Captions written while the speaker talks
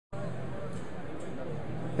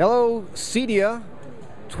Hello, CEDIA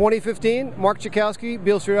 2015. Mark Chakowski,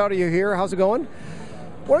 Beale Street Audio here. How's it going?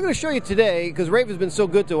 What I'm going to show you today, because Raven's been so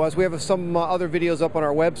good to us, we have some other videos up on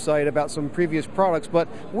our website about some previous products, but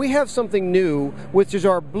we have something new, which is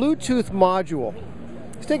our Bluetooth module.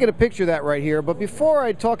 He's taking a picture of that right here, but before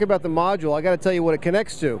I talk about the module, I got to tell you what it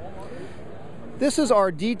connects to. This is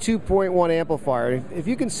our D2.1 amplifier. If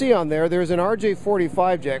you can see on there, there's an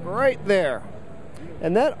RJ45 jack right there.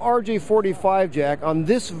 And that RJ45 jack on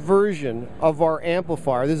this version of our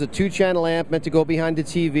amplifier, this is a 2-channel amp meant to go behind the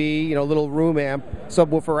TV, you know, little room amp,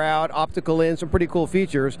 subwoofer out, optical in, some pretty cool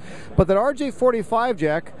features. But that RJ45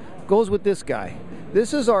 jack goes with this guy.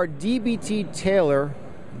 This is our DBT-Taylor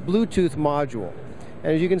Bluetooth module.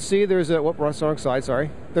 And as you can see, there's a, wrong side, sorry.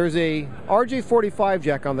 There's a RJ45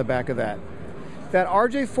 jack on the back of that. That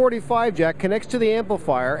RJ45 jack connects to the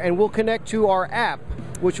amplifier and will connect to our app,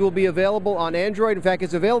 which will be available on Android. In fact,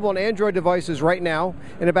 it's available on Android devices right now.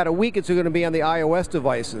 In about a week, it's going to be on the iOS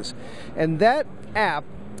devices. And that app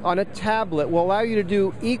on a tablet will allow you to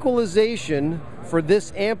do equalization for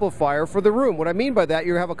this amplifier for the room. What I mean by that,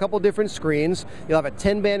 you have a couple different screens. You'll have a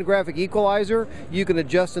 10-band graphic equalizer. You can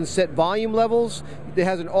adjust and set volume levels. It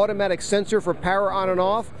has an automatic sensor for power on and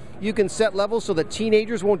off. You can set levels so that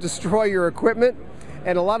teenagers won't destroy your equipment,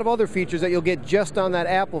 and a lot of other features that you'll get just on that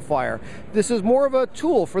amplifier. This is more of a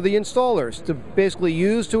tool for the installers to basically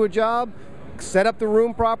use to a job, set up the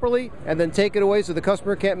room properly, and then take it away so the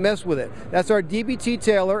customer can't mess with it. That's our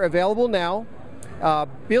DBT-Taylor, available now.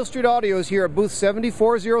 Beale Street Audio is here at booth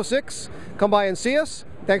 7406. Come by and see us.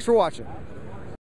 Thanks for watching.